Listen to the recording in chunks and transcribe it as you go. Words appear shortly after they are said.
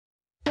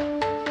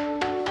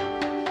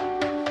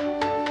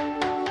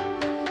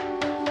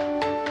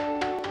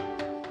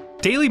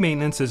Daily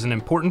maintenance is an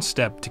important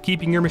step to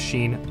keeping your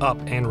machine up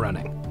and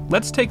running.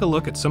 Let's take a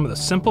look at some of the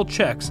simple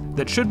checks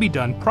that should be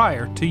done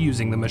prior to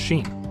using the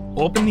machine.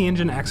 Open the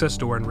engine access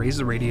door and raise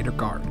the radiator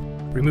guard.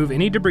 Remove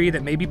any debris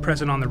that may be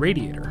present on the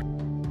radiator.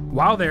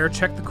 While there,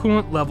 check the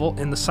coolant level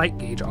and the sight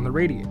gauge on the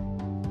radiator.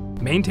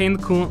 Maintain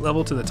the coolant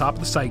level to the top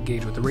of the sight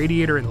gauge with the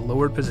radiator in the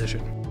lowered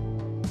position.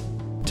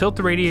 Tilt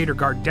the radiator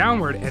guard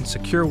downward and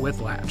secure with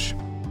latch.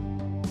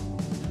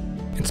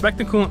 Inspect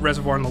the coolant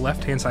reservoir on the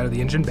left-hand side of the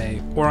engine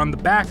bay or on the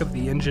back of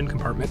the engine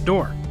compartment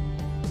door.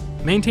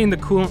 Maintain the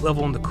coolant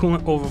level in the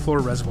coolant overflow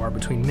reservoir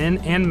between min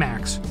and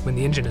max when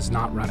the engine is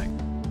not running.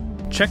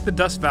 Check the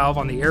dust valve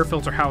on the air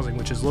filter housing,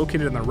 which is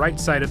located on the right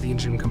side of the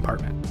engine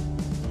compartment.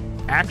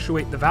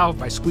 Actuate the valve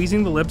by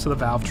squeezing the lips of the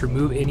valve to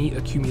remove any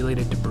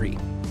accumulated debris.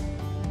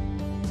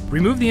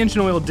 Remove the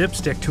engine oil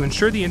dipstick to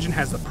ensure the engine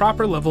has the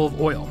proper level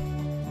of oil.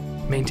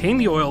 Maintain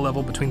the oil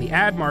level between the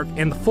add mark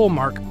and the full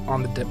mark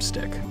on the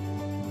dipstick.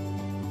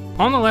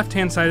 On the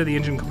left-hand side of the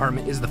engine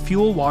compartment is the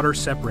fuel-water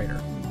separator.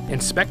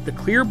 Inspect the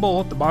clear bowl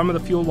at the bottom of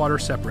the fuel-water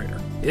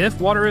separator. If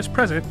water is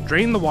present,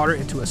 drain the water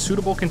into a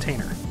suitable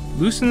container.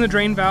 Loosen the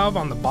drain valve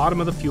on the bottom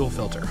of the fuel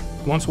filter.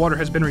 Once water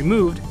has been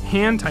removed,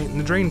 hand tighten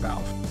the drain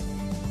valve.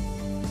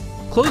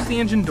 Close the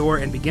engine door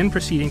and begin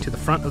proceeding to the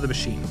front of the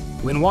machine.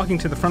 When walking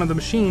to the front of the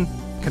machine,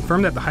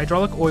 confirm that the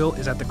hydraulic oil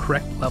is at the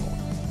correct level.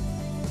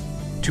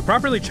 To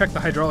properly check the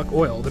hydraulic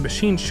oil, the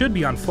machine should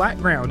be on flat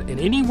ground and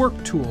any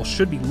work tool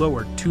should be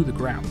lowered to the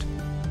ground.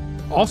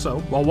 Also,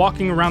 while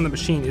walking around the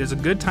machine, it is a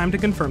good time to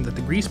confirm that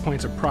the grease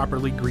points are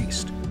properly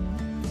greased.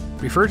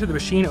 Refer to the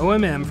machine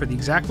OMM for the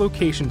exact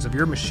locations of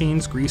your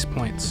machine's grease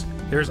points.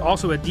 There is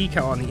also a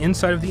decal on the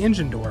inside of the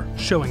engine door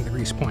showing the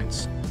grease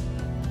points.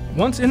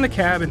 Once in the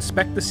cab,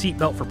 inspect the seat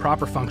belt for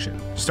proper function.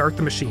 Start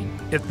the machine.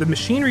 If the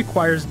machine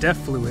requires DEF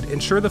fluid,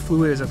 ensure the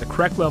fluid is at the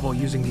correct level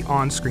using the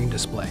on-screen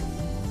display.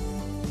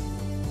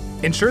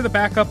 Ensure the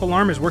backup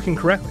alarm is working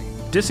correctly.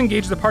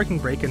 Disengage the parking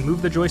brake and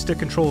move the joystick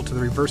control to the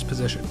reverse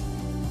position.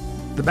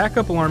 The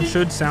backup alarm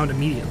should sound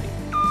immediately.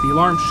 The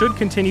alarm should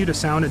continue to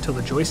sound until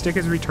the joystick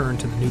is returned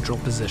to the neutral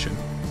position.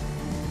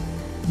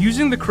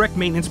 Using the correct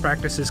maintenance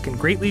practices can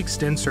greatly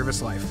extend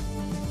service life.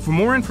 For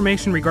more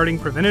information regarding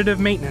preventative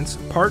maintenance,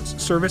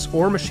 parts, service,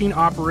 or machine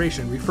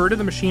operation, refer to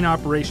the Machine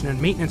Operation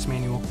and Maintenance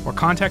Manual or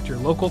contact your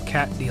local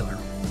CAT dealer.